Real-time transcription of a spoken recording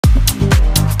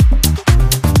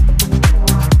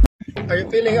Are you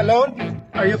feeling alone?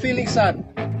 Are you feeling sad?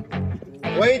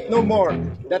 Wait no more.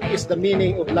 That is the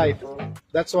meaning of life.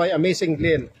 That's why Amazing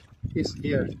Glenn is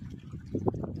here.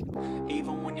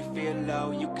 Even when you feel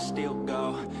low, you can still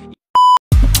go.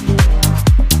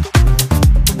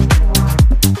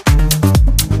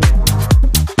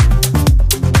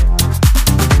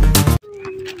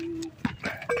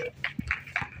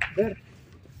 There.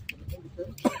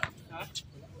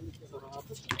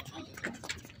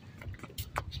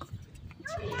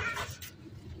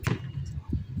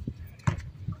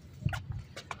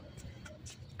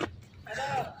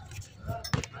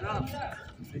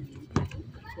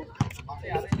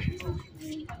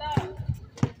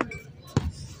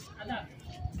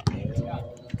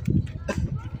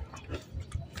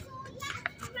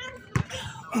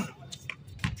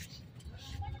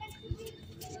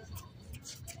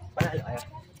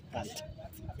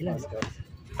 Ilan? 5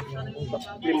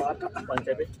 ata.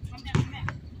 1-7.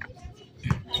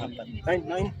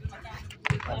 9.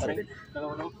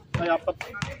 Dalawa lang. Ay, 4.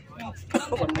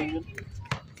 1 million.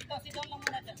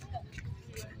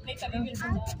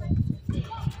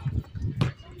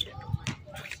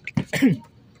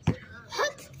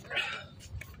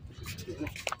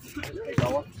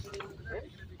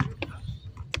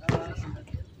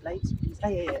 Lights, please.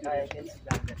 Ay, I can see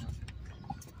that.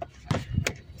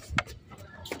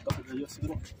 Ayos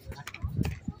siguro.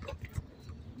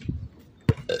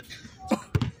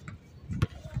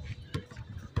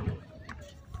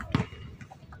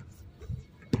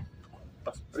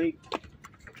 Pas break.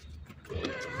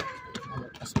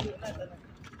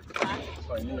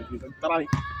 Ay, ini lagi taray.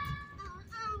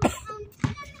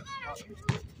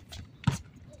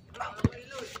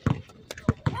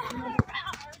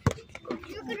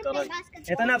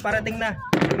 Ito na, parating na.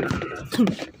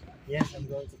 Yes, I'm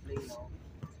going to play now.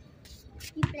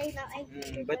 You play now,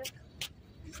 But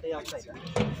stay outside.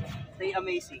 Stay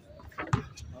amazing.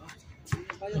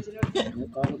 What's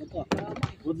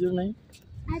your name?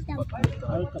 Adam.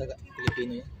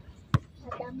 Filipino yan.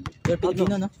 Adam. You're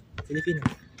Filipino, no? Filipino.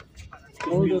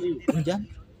 How old are you? Ano dyan?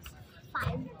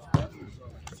 5.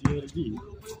 CLD.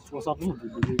 What's up?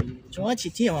 请我姐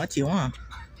姐，我姐啊，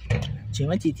请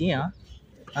我姐姐啊，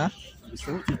啊，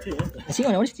请我姐姐啊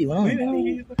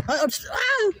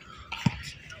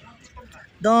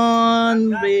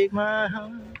，Don't break my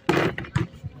heart.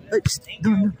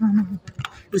 Don't.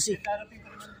 You see,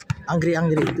 angry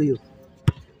to you.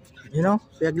 You know,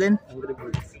 Kuya Glenn? Angry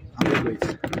birds.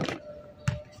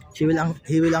 He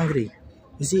will angry.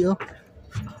 You see, oh,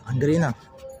 angry na.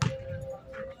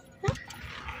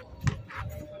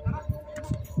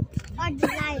 Or the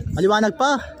lights. Maliwanag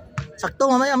pa. Sakto,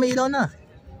 mamaya may ilaw na.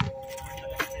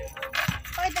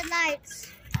 Or the lights.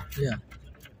 Yeah.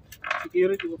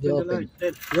 Security,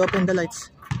 You open the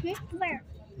lights. Where?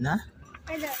 Na?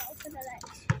 Or the open the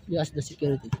lights. You ask the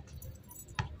security.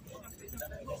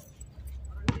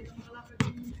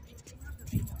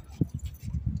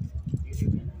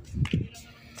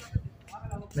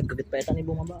 Nagkagit pa yata ni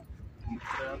bumaba.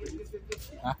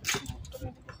 Ha?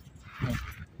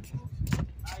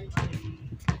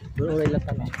 Bro, lang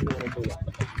ka na.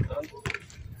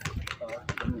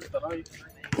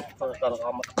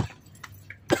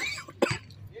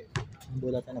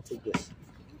 Bulatan na figures.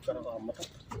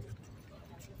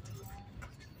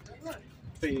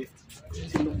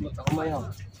 Silog na kamay ha.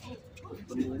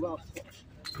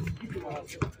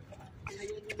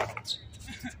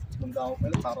 Bunda ko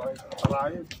pala,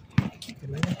 tarayan.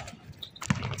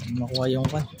 Makuha yung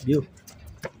view.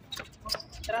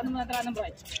 Tara naman bro.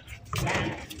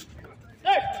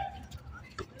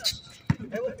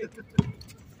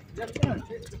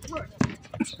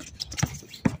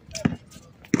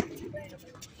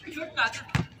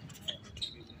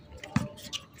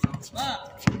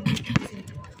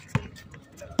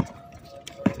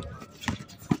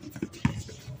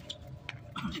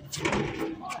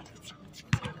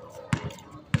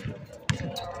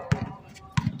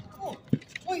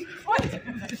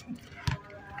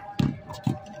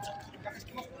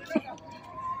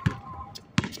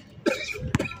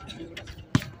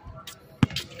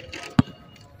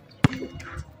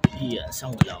 Iya,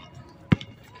 sang ulam.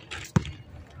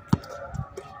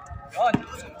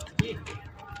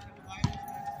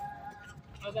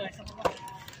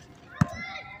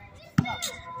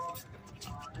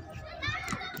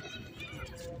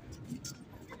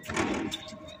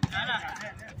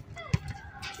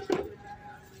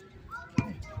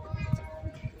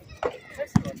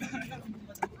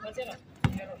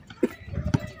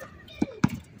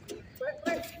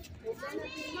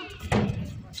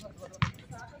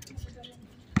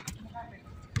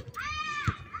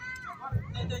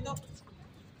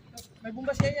 May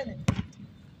bumba siya yan eh.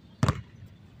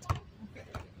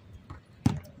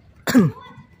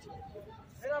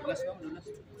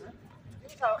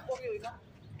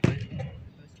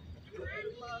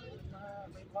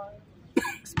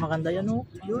 Mas maganda yan oh.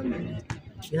 Yun.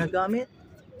 Ginagamit.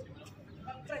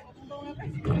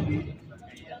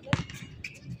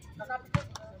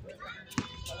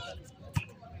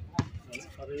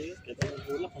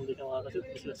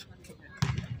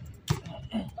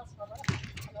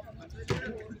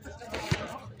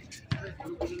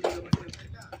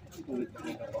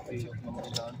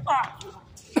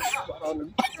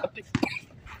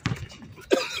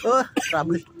 Oh,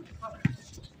 trouble.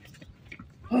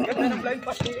 Ganda ng blind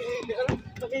pass ni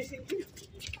Amazing.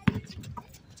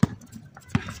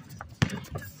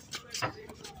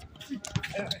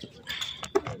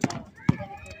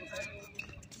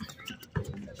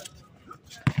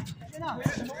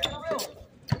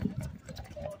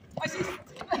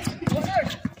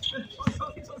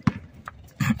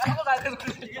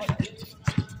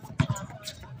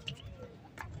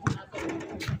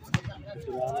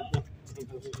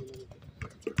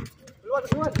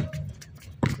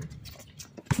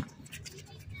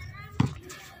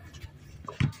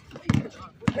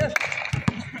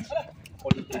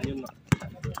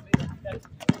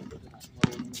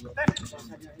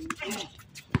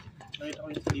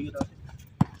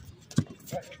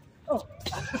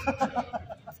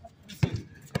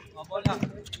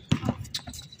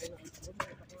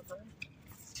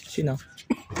 Sino?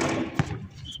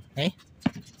 Eh?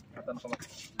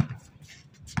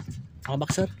 Mga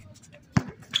boxer?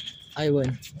 Ay,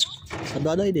 wala.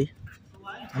 Sadwado ito eh.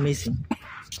 Amazing.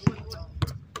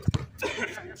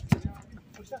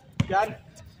 Yan.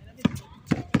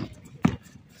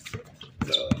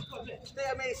 Stay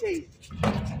amazing.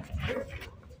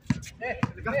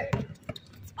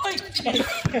 Oy!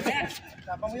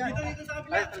 Tapang mo yan. Dito sa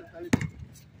kapila.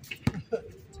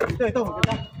 Ito.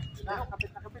 Maganda.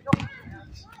 Kapit.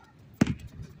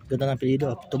 Ganda ng apelido,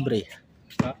 Oktubre.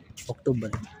 Oktubre.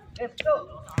 Ito.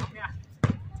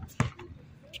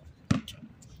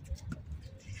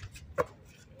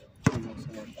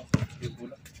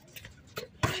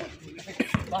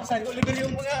 Basan ko libre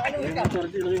yung mga ano ito.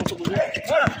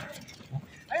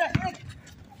 Ayun.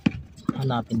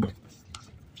 Hanapin niya.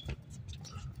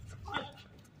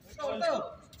 Ito.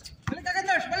 Balik agad,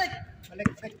 Nurse. Balik.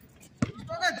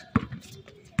 Ito agad.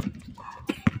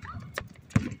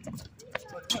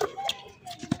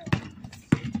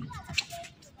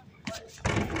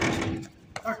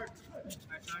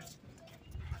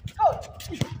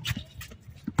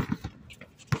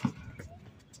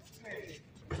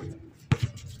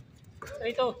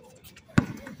 Ito.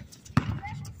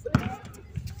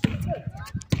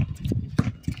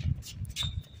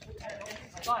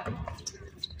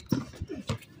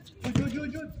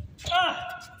 Jud.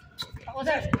 Ako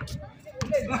sir.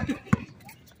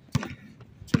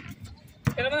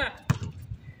 Kaya na.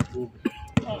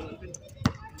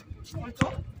 Ito.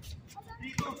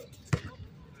 Dito.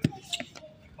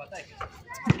 Patay.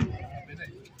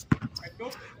 Ito.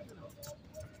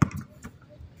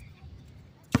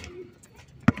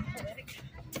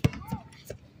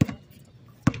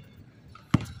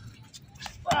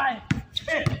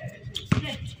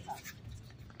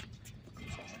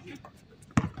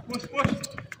 Push.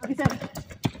 Okay, sir.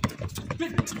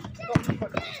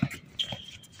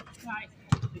 Nice.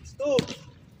 6-2.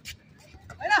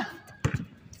 Ayun na.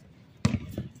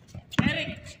 Eric.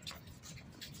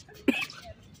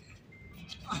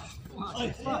 Ay,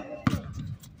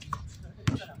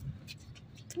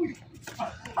 uy.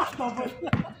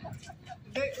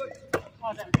 Hindi, good.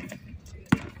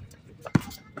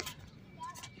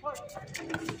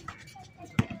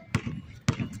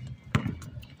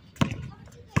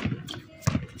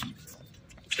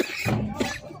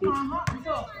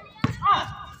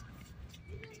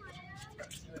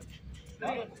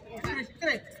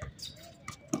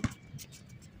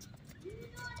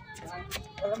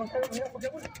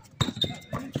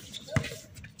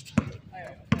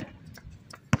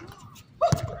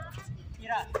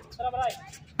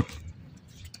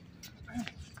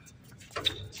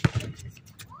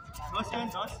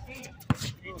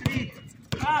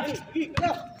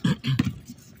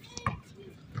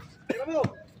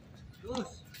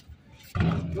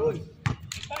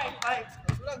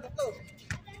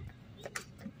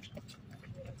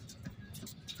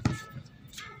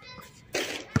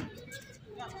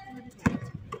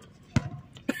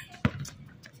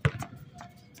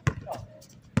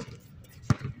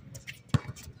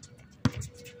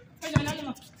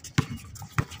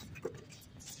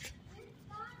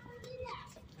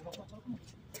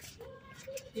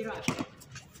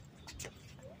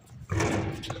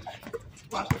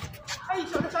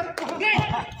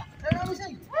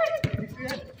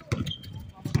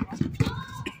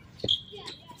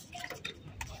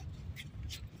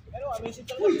 amazing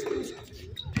talaga.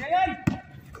 Ayan!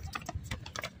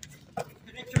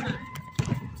 Diretso na.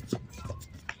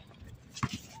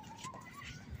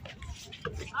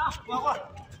 Kuha.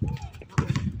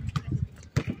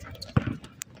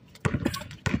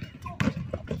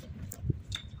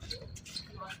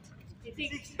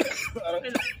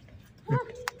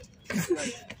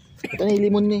 Ito na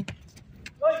limon ni.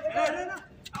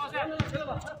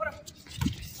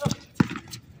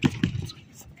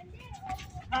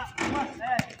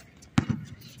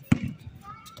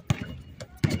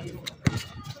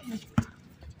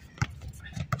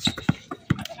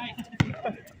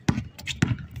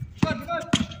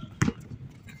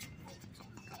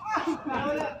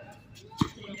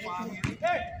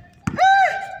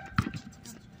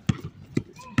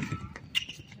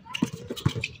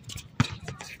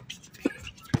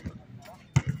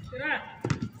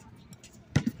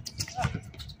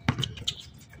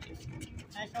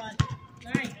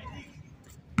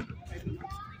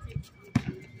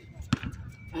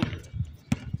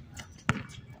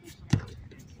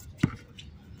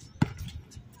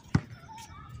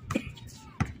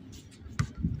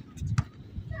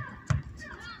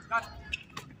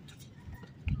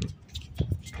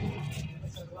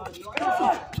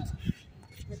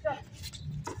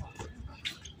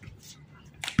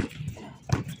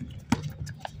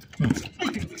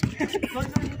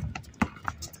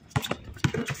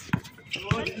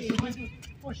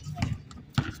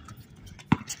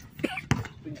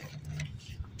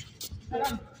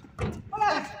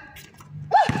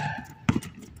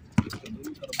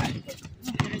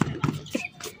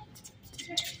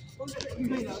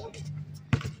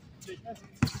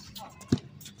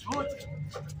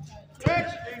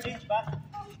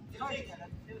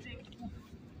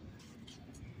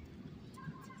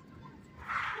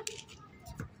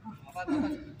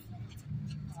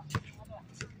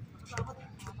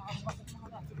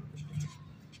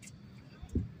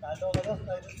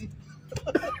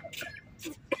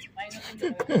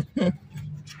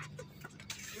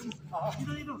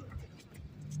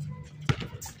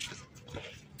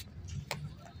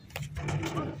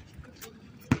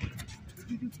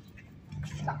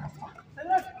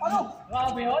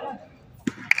 Grabe yun.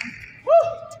 Woo!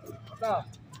 Tatlo.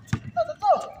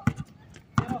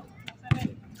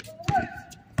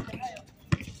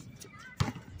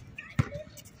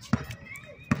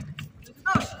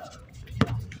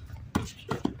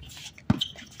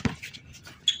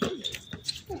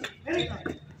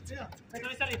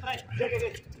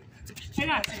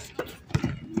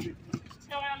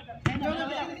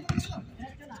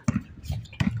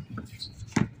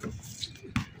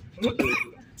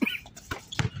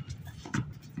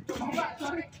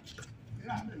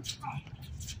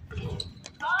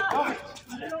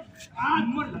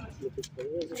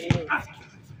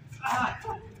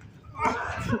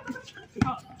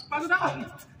 Pagod ako.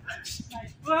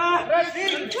 Wah!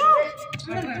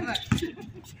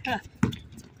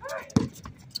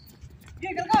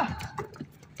 Gigil ka!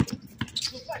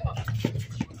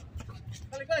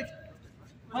 Balik.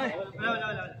 Ay,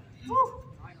 wala.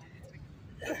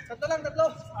 Tatlo.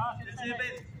 7.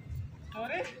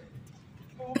 Sorry?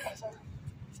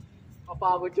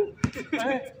 Kapagod yun.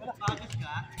 Pagod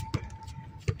ka?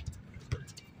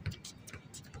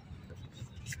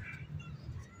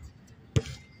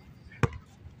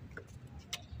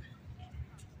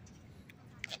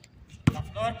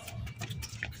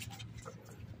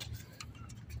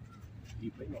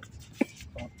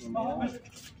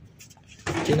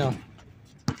 Sino?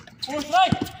 Push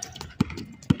right!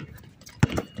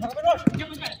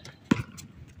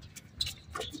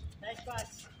 Nice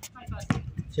pass.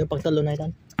 Sino pagtalo na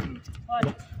itan?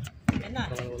 Yan na.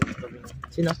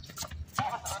 Sino?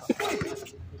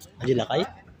 Adilakay?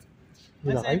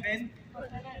 Adilakay? 7.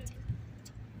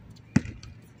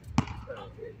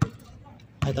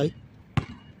 Ay, tay.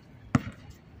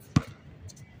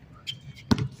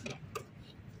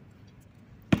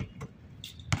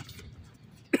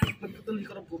 Tuloy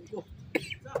ko ng buko.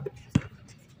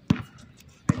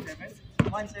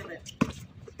 1-7.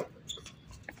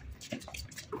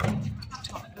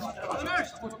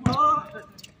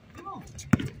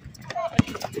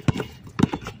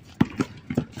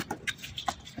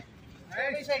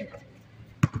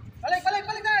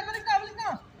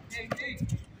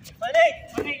 Balik!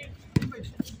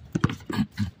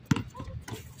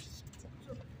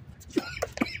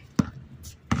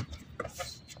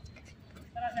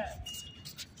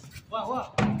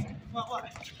 Wah.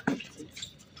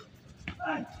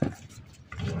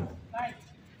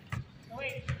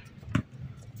 Wait.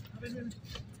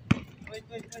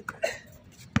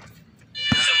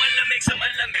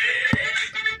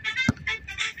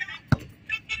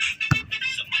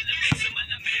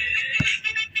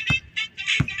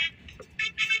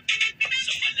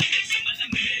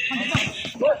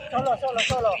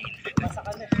 Solo. Nasa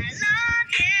kanya.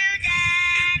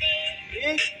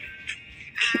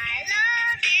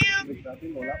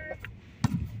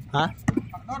 Ha?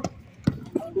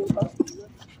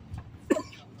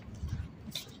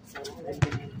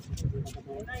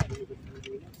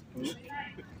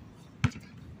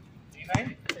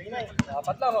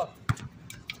 Dapat lang oh.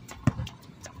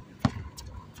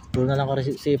 Doon na lang ka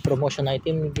si promotion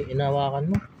item,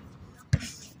 inawakan mo.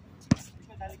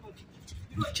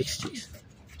 Chicks.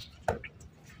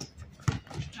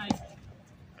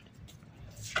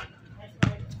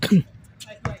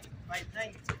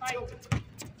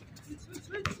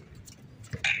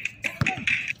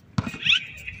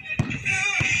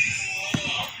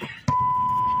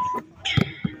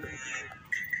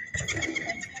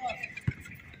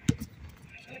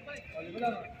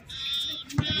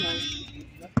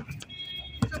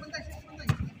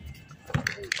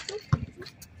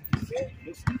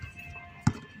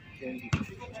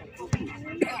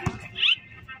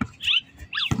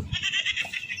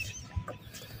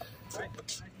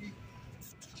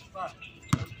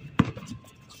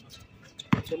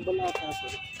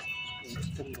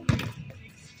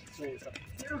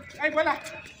 Ay, wala.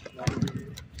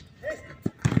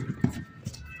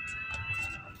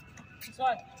 This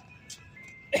one.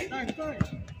 Turn.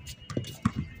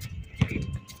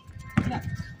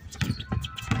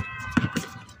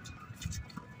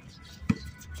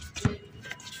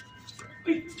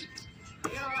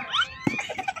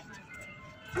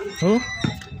 Oh?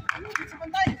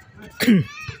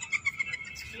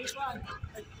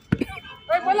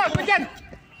 Ay, wala. Ba dyan?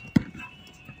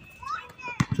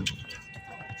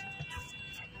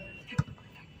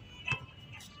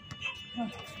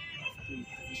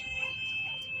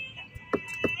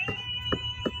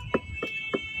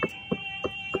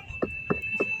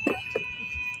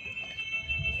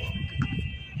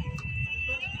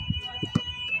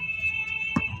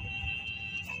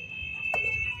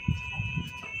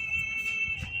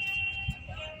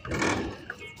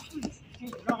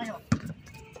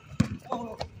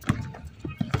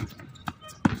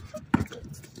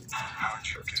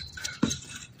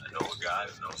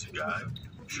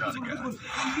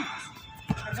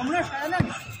 Teka muna, kaya lang.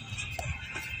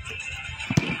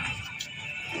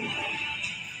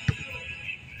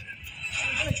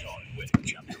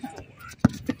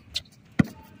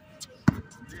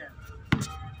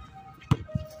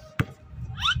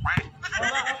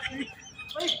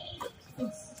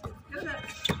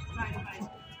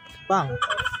 Pang.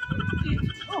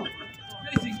 Oh,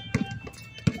 amazing.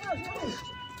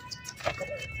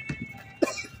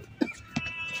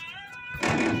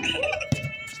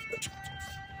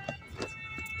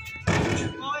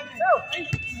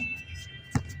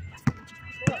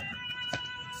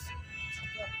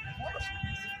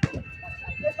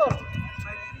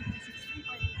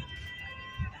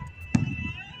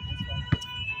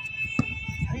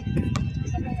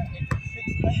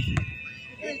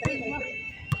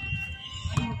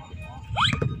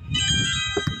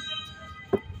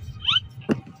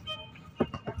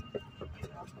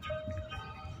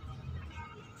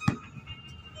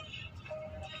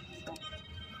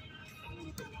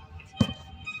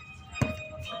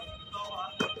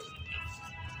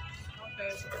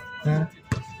 Hmm?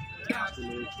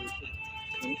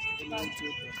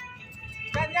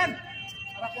 Yan.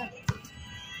 Harap yan.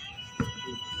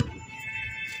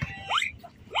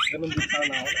 Ganun din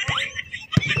sana ako.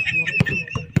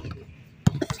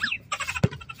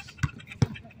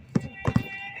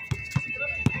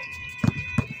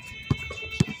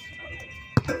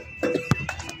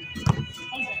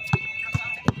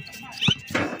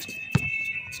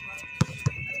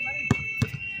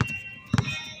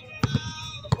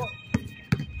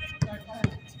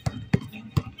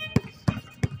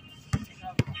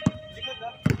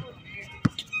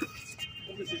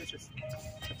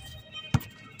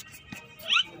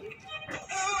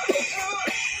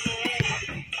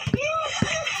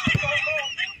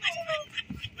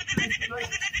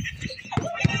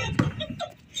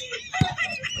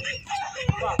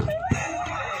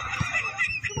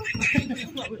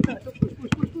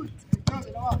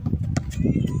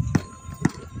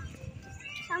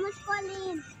 Someone's calling. Someone's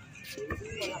calling.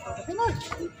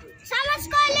 Someone's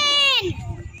calling.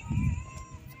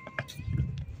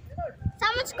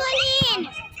 Someone's calling. Someone's calling.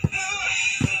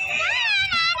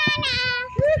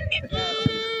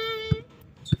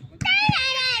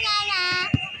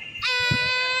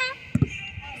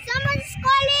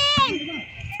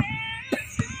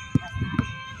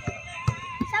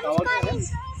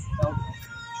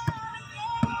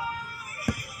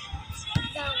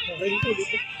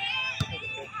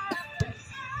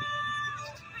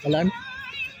 Alam?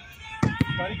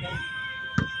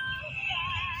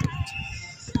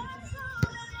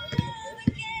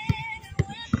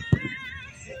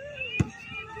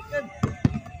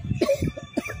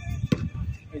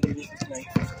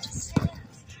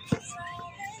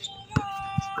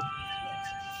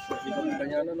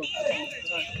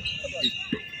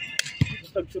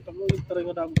 Tag-shoot ako, try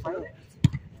mo dami pa.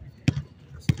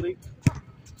 Straight.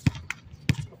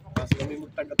 Tapos kami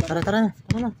magtagat. Tara, tara na.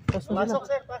 Tara na. Pasok na. Pasok,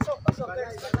 sir. Pasok. Pasok.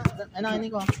 Ay, na,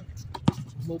 ini ko.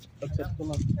 Tag-set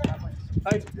ko na.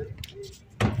 Ay.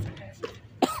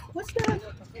 What's that?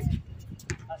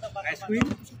 Ice cream?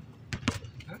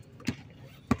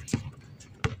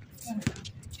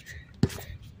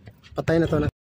 Patay na to na.